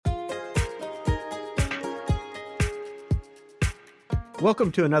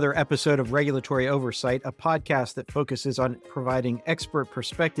Welcome to another episode of Regulatory Oversight, a podcast that focuses on providing expert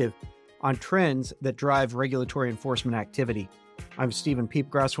perspective on trends that drive regulatory enforcement activity. I'm Stephen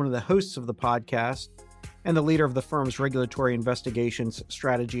Piepgrass, one of the hosts of the podcast and the leader of the firm's Regulatory Investigations,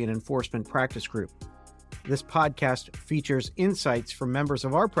 Strategy, and Enforcement Practice Group. This podcast features insights from members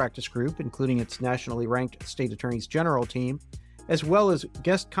of our practice group, including its nationally ranked State Attorneys General team, as well as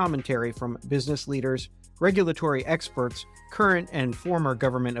guest commentary from business leaders, regulatory experts, current and former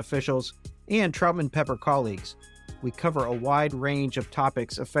government officials, and Troutman Pepper colleagues. We cover a wide range of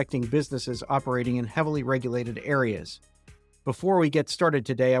topics affecting businesses operating in heavily regulated areas. Before we get started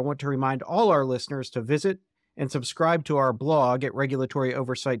today, I want to remind all our listeners to visit and subscribe to our blog at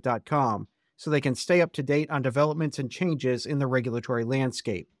regulatoryoversight.com so they can stay up to date on developments and changes in the regulatory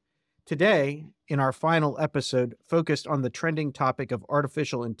landscape. Today, in our final episode focused on the trending topic of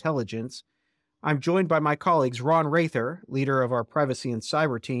artificial intelligence, I'm joined by my colleagues Ron Raether, leader of our privacy and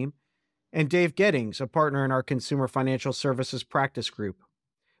cyber team, and Dave Gettings, a partner in our consumer financial services practice group.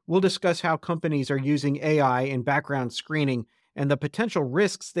 We'll discuss how companies are using AI in background screening and the potential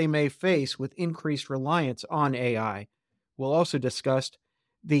risks they may face with increased reliance on AI. We'll also discuss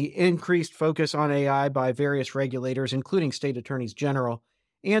the increased focus on AI by various regulators, including state attorneys general,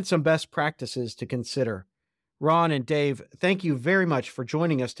 and some best practices to consider. Ron and Dave, thank you very much for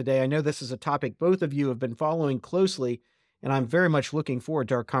joining us today. I know this is a topic both of you have been following closely, and I'm very much looking forward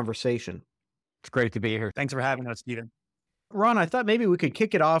to our conversation. It's great to be here. Thanks for having us, Stephen. Ron, I thought maybe we could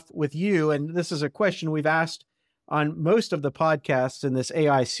kick it off with you, and this is a question we've asked on most of the podcasts in this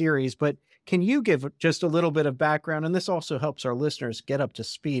AI series, but can you give just a little bit of background, and this also helps our listeners get up to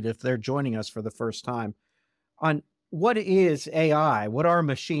speed if they're joining us for the first time, on what is AI? What are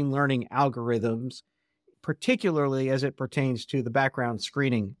machine learning algorithms, particularly as it pertains to the background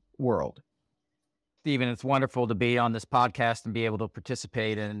screening world? Stephen, it's wonderful to be on this podcast and be able to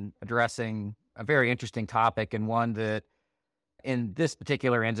participate in addressing a very interesting topic, and one that in this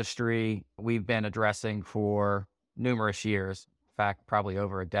particular industry we've been addressing for numerous years, in fact, probably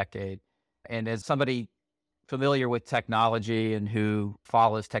over a decade. And as somebody familiar with technology and who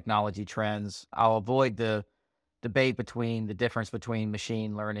follows technology trends, I'll avoid the debate between the difference between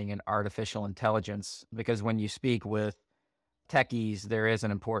machine learning and artificial intelligence, because when you speak with techies, there is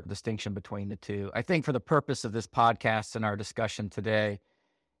an important distinction between the two. I think for the purpose of this podcast and our discussion today,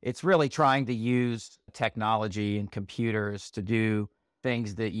 it's really trying to use technology and computers to do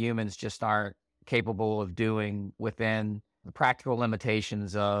things that humans just aren't capable of doing within the practical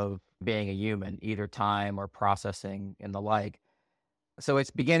limitations of being a human, either time or processing and the like. So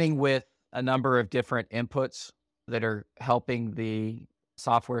it's beginning with a number of different inputs that are helping the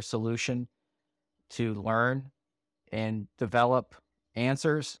software solution to learn and develop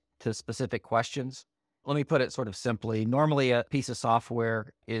answers to specific questions. Let me put it sort of simply. Normally, a piece of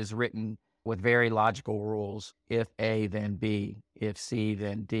software is written with very logical rules. If A, then B. If C,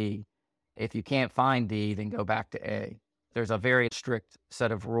 then D. If you can't find D, then go back to A. There's a very strict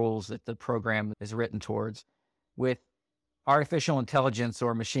set of rules that the program is written towards. With artificial intelligence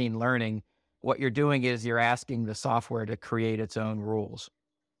or machine learning, what you're doing is you're asking the software to create its own rules,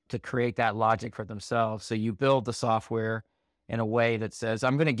 to create that logic for themselves. So you build the software in a way that says,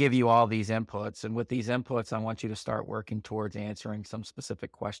 I'm going to give you all these inputs. And with these inputs, I want you to start working towards answering some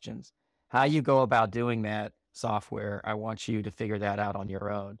specific questions. How you go about doing that software, I want you to figure that out on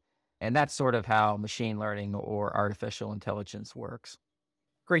your own. And that's sort of how machine learning or artificial intelligence works.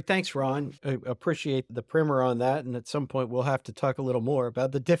 Great. Thanks, Ron. I appreciate the primer on that. And at some point, we'll have to talk a little more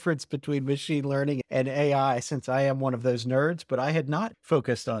about the difference between machine learning and AI, since I am one of those nerds, but I had not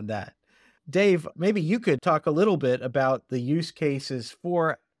focused on that. Dave, maybe you could talk a little bit about the use cases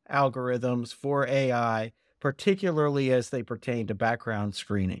for algorithms, for AI, particularly as they pertain to background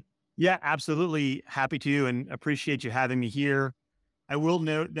screening. Yeah, absolutely. Happy to, and appreciate you having me here. I will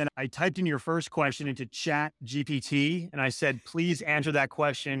note that I typed in your first question into Chat GPT, and I said, please answer that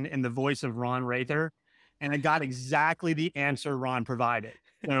question in the voice of Ron Raether. And I got exactly the answer Ron provided.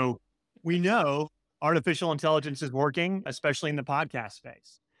 So we know artificial intelligence is working, especially in the podcast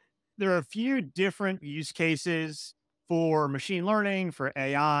space. There are a few different use cases for machine learning, for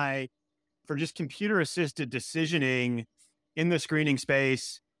AI, for just computer-assisted decisioning in the screening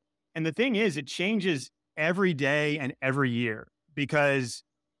space. And the thing is, it changes every day and every year, because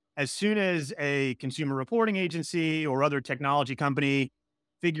as soon as a consumer reporting agency or other technology company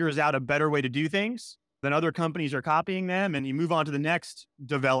figures out a better way to do things, then other companies are copying them, and you move on to the next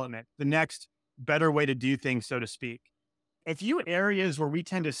development, the next better way to do things, so to speak. A few areas where we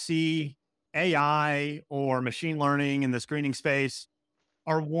tend to see AI or machine learning in the screening space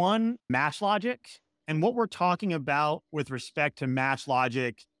are, one, match logic, And what we're talking about with respect to match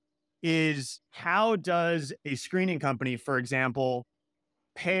logic is how does a screening company, for example,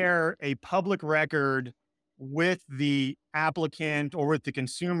 pair a public record with the applicant or with the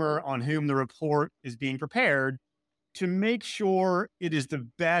consumer on whom the report is being prepared to make sure it is the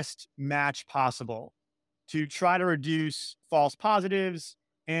best match possible to try to reduce false positives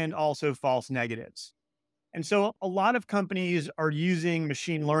and also false negatives. And so a lot of companies are using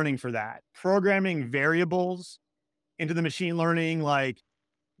machine learning for that, programming variables into the machine learning like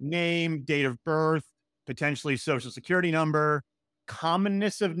name, date of birth, potentially social security number,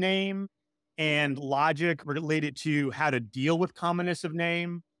 commonness of name, and logic related to how to deal with commonness of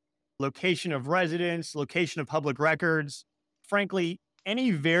name, location of residence, location of public records, frankly,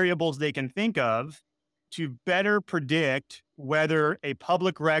 any variables they can think of to better predict whether a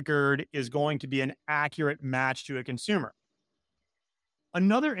public record is going to be an accurate match to a consumer.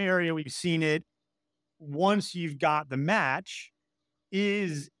 Another area we've seen it once you've got the match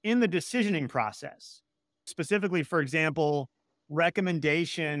is in the decisioning process. Specifically, for example,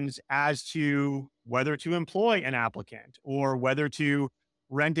 recommendations as to whether to employ an applicant or whether to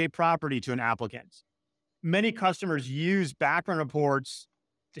rent a property to an applicant. Many customers use background reports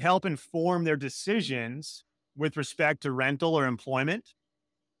to help inform their decisions with respect to rental or employment.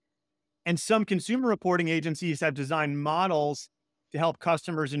 And some consumer reporting agencies have designed models to help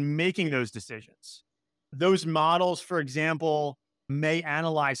customers in making those decisions. Those models, for example, may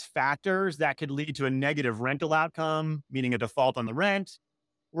analyze factors that could lead to a negative rental outcome, meaning a default on the rent,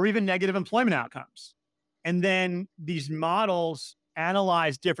 or even negative employment outcomes. And then these models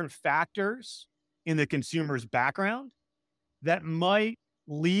analyze different factors in the consumer's background that might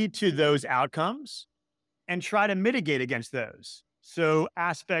lead to those outcomes and try to mitigate against those. So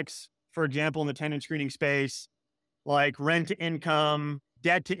aspects, for example, in the tenant screening space, like rent to income,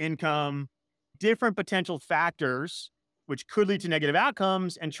 debt to income, different potential factors which could lead to negative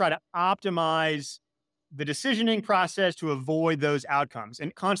outcomes, and try to optimize the decisioning process to avoid those outcomes,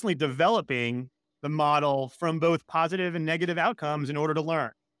 and constantly developing the model from both positive and negative outcomes in order to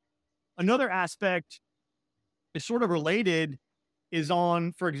learn. Another aspect is sort of related is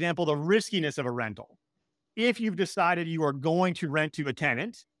on, for example, the riskiness of a rental. If you've decided you are going to rent to a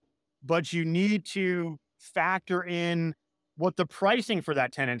tenant, but you need to factor in what the pricing for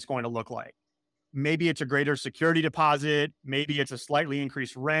that tenant is going to look like. Maybe it's a greater security deposit. Maybe it's a slightly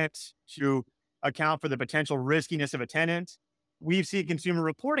increased rent to account for the potential riskiness of a tenant. We've seen consumer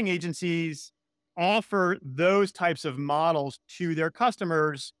reporting agencies offer those types of models to their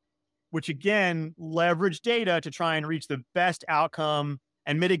customers, which again, leverage data to try and reach the best outcome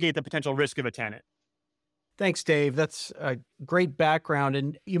and mitigate the potential risk of a tenant. Thanks, Dave. That's a great background.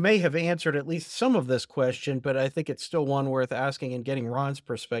 And you may have answered at least some of this question, but I think it's still one worth asking and getting Ron's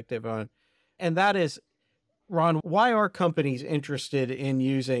perspective on. And that is, Ron, why are companies interested in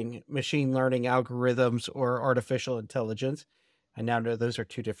using machine learning algorithms or artificial intelligence? I now know those are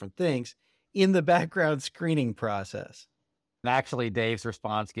two different things in the background screening process. And actually, Dave's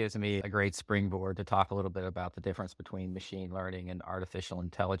response gives me a great springboard to talk a little bit about the difference between machine learning and artificial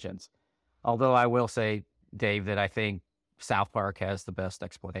intelligence. Although I will say, Dave, that I think South Park has the best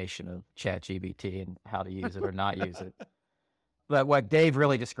explanation of ChatGPT and how to use it or not use it. But what Dave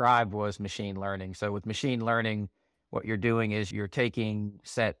really described was machine learning. So with machine learning, what you're doing is you're taking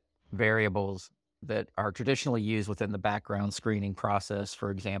set variables that are traditionally used within the background screening process,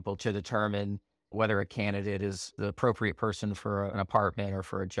 for example, to determine whether a candidate is the appropriate person for an apartment or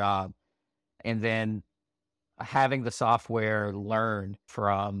for a job. And then having the software learn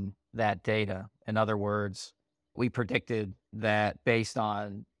from that data. In other words, we predicted that based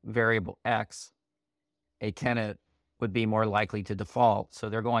on variable X, a tenant would be more likely to default. So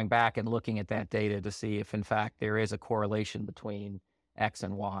they're going back and looking at that data to see if, in fact, there is a correlation between X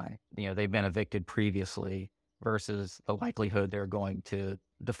and Y. They've been evicted previously versus the likelihood they're going to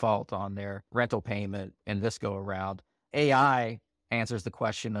default on their rental payment in this go around. AI answers the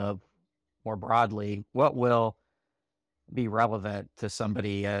question of, more broadly, what will be relevant to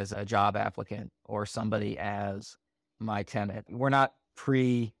somebody as a job applicant or somebody as my tenant. We're not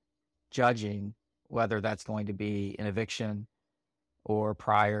prejudging whether that's going to be an eviction or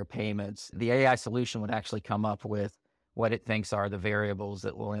prior payments. The AI solution would actually come up with what it thinks are the variables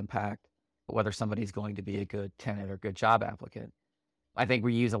that will impact whether somebody's going to be a good tenant or good job applicant. I think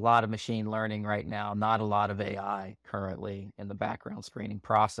we use a lot of machine learning right now, not a lot of AI currently in the background screening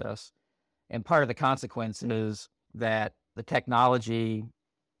process. And part of the consequence is that the technology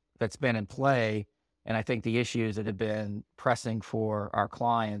that's been in play, and I think the issues that have been pressing for our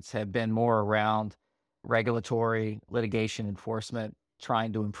clients have been more around regulatory, litigation enforcement,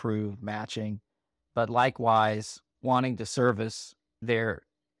 trying to improve matching, but likewise wanting to service their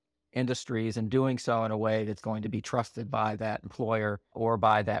industries and doing so in a way that's going to be trusted by that employer or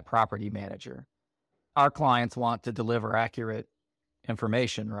by that property manager. Our clients want to deliver accurate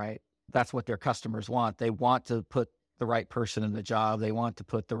information, right? That's what their customers want. They want to put the right person in the job. They want to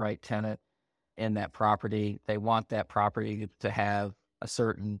put the right tenant in that property. They want that property to have a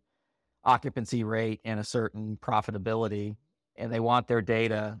certain occupancy rate and a certain profitability. And they want their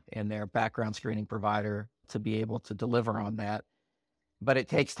data and their background screening provider to be able to deliver on that. But it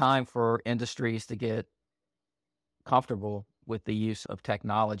takes time for industries to get comfortable with the use of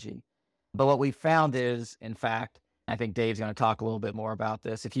technology. But what we found is, in fact, I think Dave's going to talk a little bit more about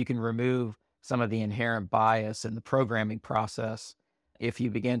this. If you can remove some of the inherent bias in the programming process, if you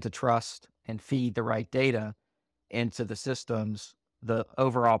begin to trust and feed the right data into the systems, the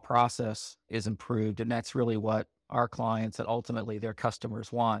overall process is improved. And that's really what our clients and ultimately their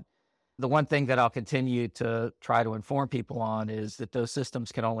customers want. The one thing that I'll continue to try to inform people on is that those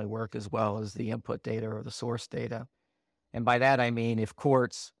systems can only work as well as the input data or the source data. And by that, I mean, if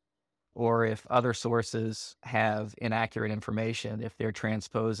courts or if other sources have inaccurate information, if they're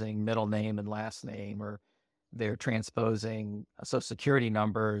transposing middle name and last name, or they're transposing social security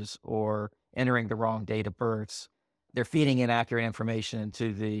numbers or entering the wrong date of births, they're feeding inaccurate information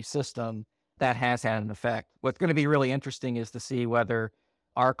into the system, that has had an effect. What's going to be really interesting is to see whether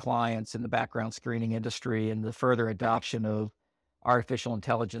our clients in the background screening industry and the further adoption of artificial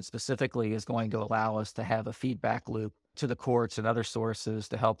intelligence specifically is going to allow us to have a feedback loop to the courts and other sources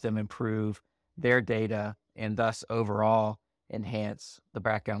to help them improve their data and thus overall enhance the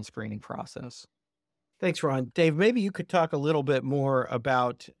background screening process. Thanks, Ron. Dave, maybe you could talk a little bit more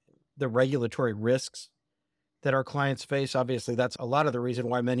about the regulatory risks that our clients face. Obviously, that's a lot of the reason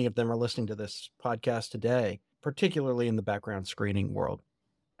why many of them are listening to this podcast today, particularly in the background screening world.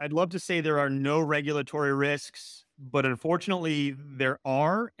 I'd love to say there are no regulatory risks, but unfortunately there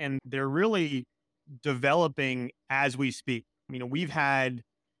are, and they're really developing as we speak. We've had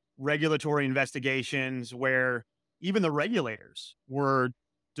regulatory investigations where even the regulators were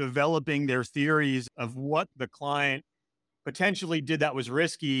developing their theories of what the client potentially did that was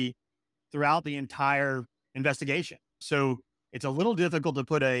risky throughout the entire investigation. So it's a little difficult to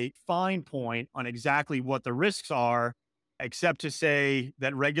put a fine point on exactly what the risks are, except to say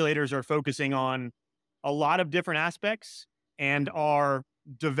that regulators are focusing on a lot of different aspects and are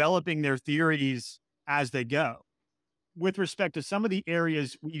developing their theories as they go. With respect to some of the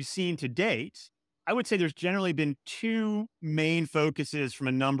areas we've seen to date, I would say there's generally been two main focuses from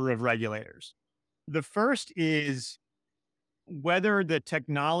a number of regulators. The first is whether the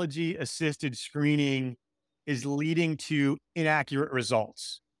technology-assisted screening is leading to inaccurate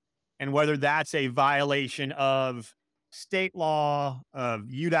results, and whether that's a violation of state law, of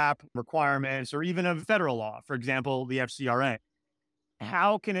UDAP requirements, or even of federal law, for example, the FCRA.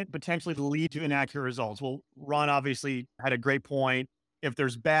 How can it potentially lead to inaccurate results? Well, Ron obviously had a great point. If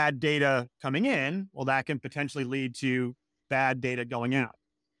there's bad data coming in, well, that can potentially lead to bad data going out.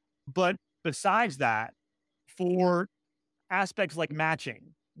 But besides that, for aspects like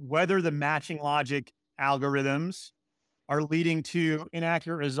matching, whether the matching logic algorithms are leading to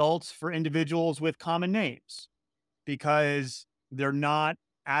inaccurate results for individuals with common names because they're not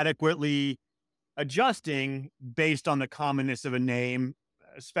adequately adjusting based on the commonness of a name,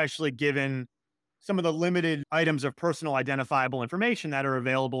 especially given some of the limited items of personal identifiable information that are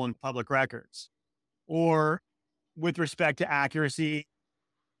available in public records. Or with respect to accuracy,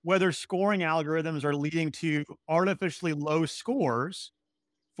 whether scoring algorithms are leading to artificially low scores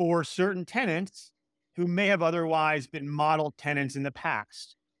for certain tenants who may have otherwise been model tenants in the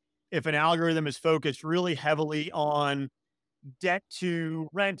past. If an algorithm is focused really heavily on debt to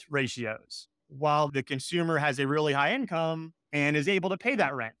rent ratios, while the consumer has a really high income and is able to pay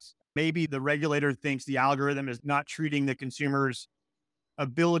that rent, maybe the regulator thinks the algorithm is not treating the consumer's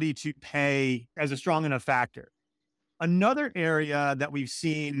ability to pay as a strong enough factor. Another area that we've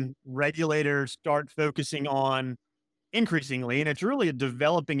seen regulators start focusing on increasingly, and it's really a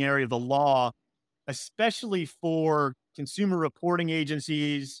developing area of the law, especially for consumer reporting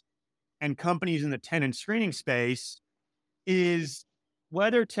agencies and companies in the tenant screening space, is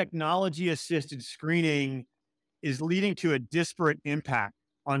whether technology-assisted screening is leading to a disparate impact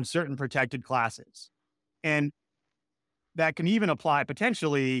on certain protected classes. And that can even apply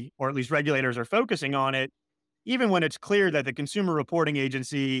potentially, or at least regulators are focusing on it, even when it's clear that the consumer reporting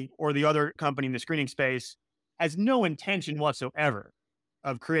agency or the other company in the screening space has no intention whatsoever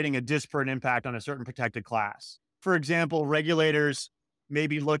of creating a disparate impact on a certain protected class. For example, regulators may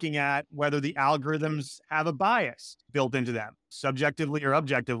be looking at whether the algorithms have a bias built into them, subjectively or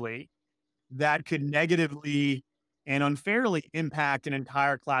objectively, that could negatively and unfairly impact an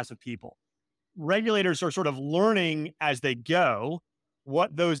entire class of people. Regulators are sort of learning as they go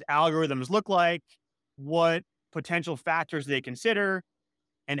what those algorithms look like, what potential factors they consider,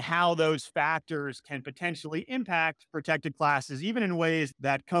 and how those factors can potentially impact protected classes, even in ways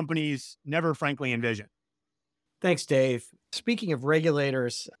that companies never frankly envision. Thanks, Dave. Speaking of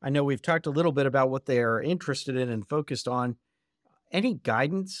regulators, I know we've talked a little bit about what they are interested in and focused on. Any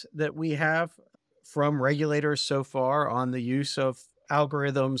guidance that we have from regulators so far on the use of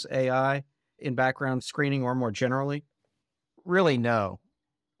algorithms, AI in background screening or more generally? Really, no.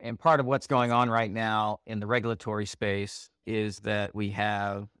 And part of what's going on right now in the regulatory space is that we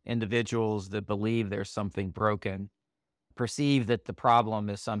have individuals that believe there's something broken, perceive that the problem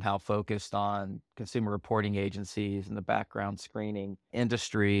is somehow focused on consumer reporting agencies and the background screening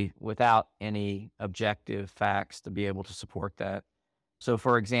industry without any objective facts to be able to support that. So,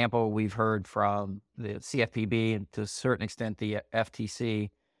 for example, we've heard from the CFPB and to a certain extent the FTC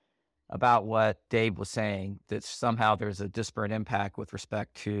about what Dave was saying, that somehow there's a disparate impact with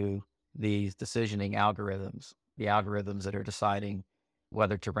respect to these decisioning algorithms, the algorithms that are deciding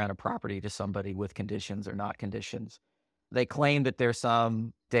whether to rent a property to somebody with conditions or not conditions. They claim that there's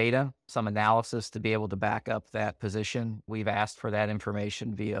some data, some analysis to be able to back up that position. We've asked for that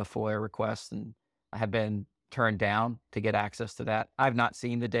information via FOIA request and I have been turned down to get access to that. I've not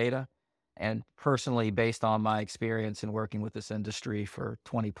seen the data. And personally, based on my experience in working with this industry for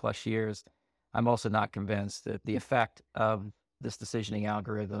 20 plus years, I'm also not convinced that the effect of this decisioning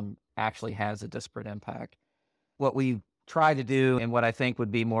algorithm actually has a disparate impact. What we try to do and what I think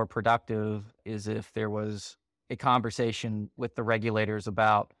would be more productive is if there was a conversation with the regulators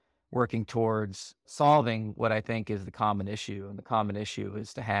about working towards solving what I think is the common issue. And the common issue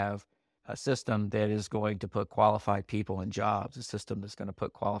is to have a system that is going to put qualified people in jobs, a system that's going to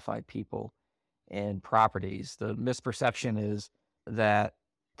put qualified people in properties. The misperception is that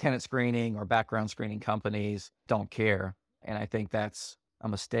tenant screening or background screening companies don't care. And I think that's a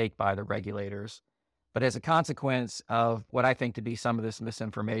mistake by the regulators. But as a consequence of what I think to be some of this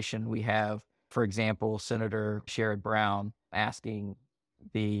misinformation, we have, for example, Senator Sherrod Brown asking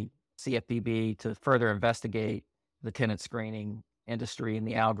the CFPB to further investigate the tenant screening industry and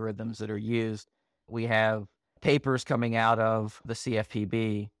the algorithms that are used. We have papers coming out of the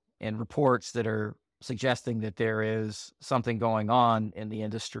CFPB and reports that are suggesting that there is something going on in the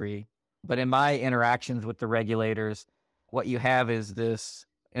industry. But in my interactions with the regulators, what you have is this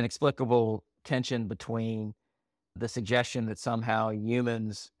inexplicable tension between the suggestion that somehow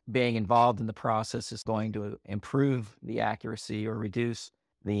humans being involved in the process is going to improve the accuracy or reduce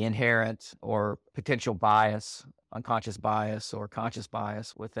the inherent or potential bias, unconscious bias or conscious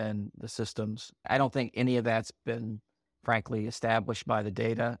bias within the systems. I don't think any of that's been, frankly, established by the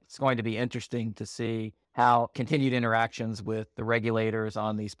data. It's going to be interesting to see how continued interactions with the regulators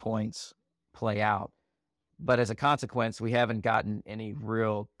on these points play out. But as a consequence, we haven't gotten any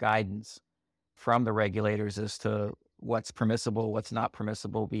real guidance from the regulators as to what's permissible, what's not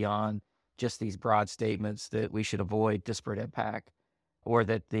permissible beyond just these broad statements that we should avoid disparate impact, or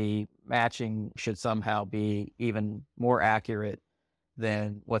that the matching should somehow be even more accurate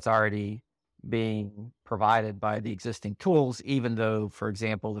than what's already being provided by the existing tools, even though, for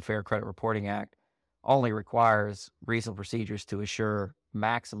example, the Fair Credit Reporting Act only requires reasonable procedures to assure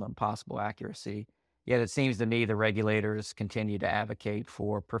maximum possible accuracy. Yet it seems to me the regulators continue to advocate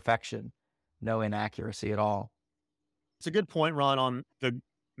for perfection, no inaccuracy at all. It's a good point, Ron, on the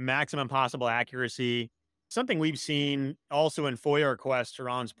maximum possible accuracy. Something we've seen also in FOIA requests, to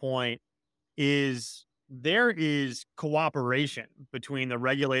Ron's point, is there is cooperation between the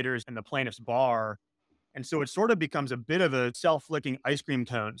regulators and the plaintiff's bar. And so it sort of becomes a bit of a self-licking ice cream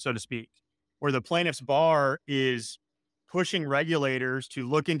cone, so to speak, where the plaintiff's bar is pushing regulators to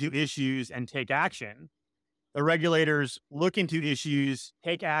look into issues and take action. The regulators look into issues,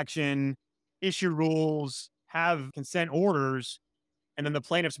 take action, issue rules, have consent orders, and then the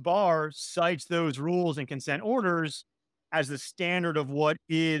plaintiff's bar cites those rules and consent orders as the standard of what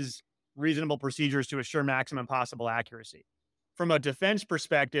is reasonable procedures to assure maximum possible accuracy. From a defense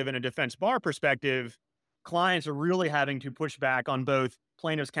perspective and a defense bar perspective, clients are really having to push back on both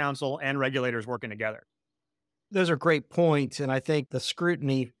plaintiff's counsel and regulators working together. Those are great points. And I think the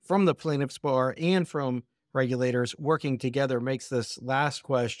scrutiny from the plaintiff's bar and from regulators working together makes this last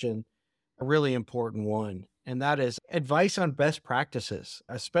question a really important one. And that is advice on best practices,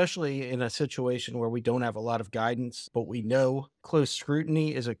 especially in a situation where we don't have a lot of guidance, but we know close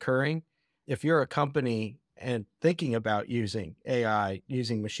scrutiny is occurring. If you're a company and thinking about using AI,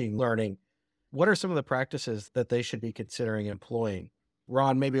 using machine learning, what are some of the practices that they should be considering employing?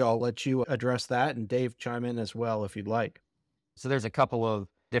 Ron, maybe I'll let you address that, and Dave chime in as well if you'd like. So there's a couple of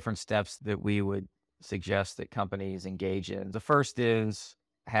different steps that we would suggest that companies engage in. The first is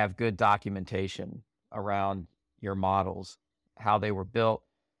have good documentation around your models, how they were built,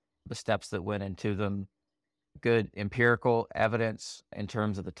 the steps that went into them, good empirical evidence in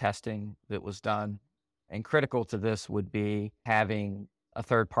terms of the testing that was done. And critical to this would be having a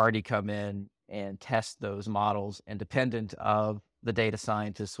third party come in and test those models independent of the data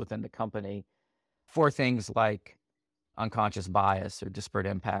scientists within the company for things like unconscious bias or disparate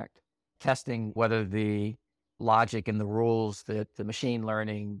impact, testing whether the logic and the rules that the machine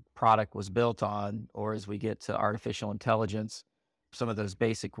learning product was built on, or as we get to artificial intelligence, some of those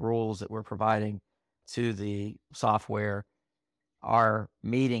basic rules that we're providing to the software are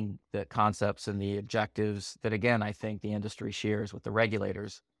meeting the concepts and the objectives that, again, I think the industry shares with the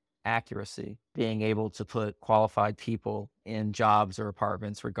regulators. Accuracy, being able to put qualified people in jobs or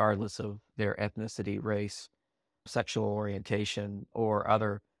apartments, regardless of their ethnicity, race, sexual orientation, or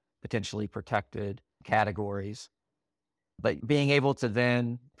other potentially protected categories. But being able to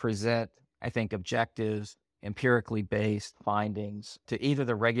then present, I think, objectives, empirically based findings to either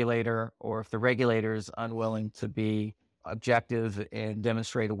the regulator, or if the regulator is unwilling to be objective and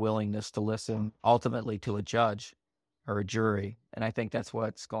demonstrate a willingness to listen, ultimately to a judge or a jury. And I think that's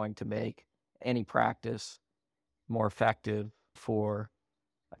what's going to make any practice more effective for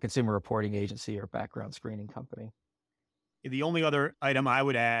a consumer reporting agency or background screening company. The only other item I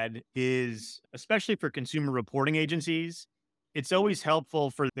would add is, especially for consumer reporting agencies, it's always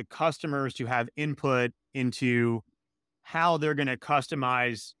helpful for the customers to have input into how they're going to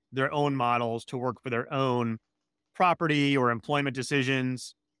customize their own models to work for their own property or employment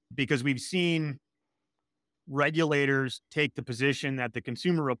decisions, because we've seen regulators take the position that the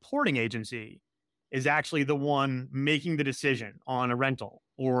consumer reporting agency is actually the one making the decision on a rental,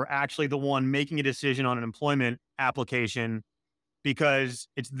 or actually the one making a decision on an employment application, because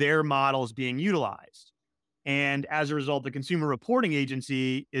it's their models being utilized. And as a result, the consumer reporting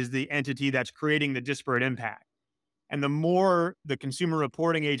agency is the entity that's creating the disparate impact. And the more the consumer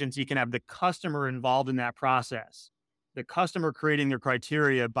reporting agency can have the customer involved in that process, the customer creating their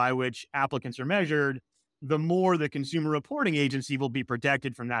criteria by which applicants are measured, the more the consumer reporting agency will be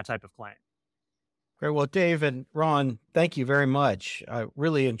protected from that type of claim. Great. Well, Dave and Ron, thank you very much. I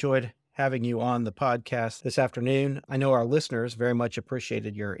really enjoyed having you on the podcast this afternoon. I know our listeners very much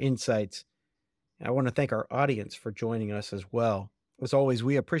appreciated your insights. And I want to thank our audience for joining us as well. As always,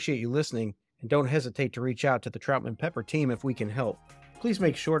 we appreciate you listening, and don't hesitate to reach out to the Troutman Pepper team if we can help. Please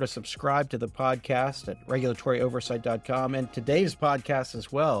make sure to subscribe to the podcast at regulatoryoversight.com and today's podcast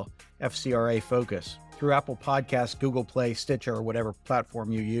as well, FCRA Focus, through Apple Podcasts, Google Play, Stitcher, or whatever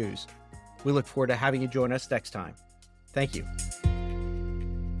platform you use. We look forward to having you join us next time. Thank you.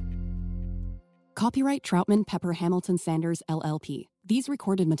 Copyright Troutman Pepper Hamilton Sanders, LLP. These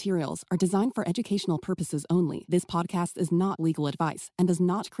recorded materials are designed for educational purposes only. This podcast is not legal advice and does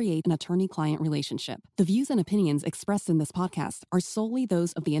not create an attorney-client relationship. The views and opinions expressed in this podcast are solely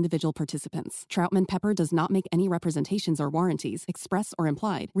those of the individual participants. Troutman Pepper does not make any representations or warranties, express or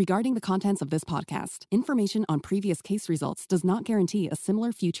implied, regarding the contents of this podcast. Information on previous case results does not guarantee a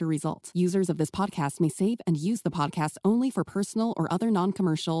similar future result. Users of this podcast may save and use the podcast only for personal or other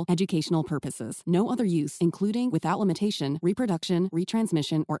non-commercial educational purposes. No other use, including, without limitation, reproduction,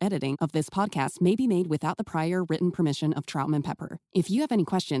 retransmission, or editing of this podcast may be made without the prior written permission of Troutman Pepper. If you have any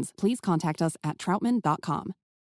questions, please contact us at troutman.com.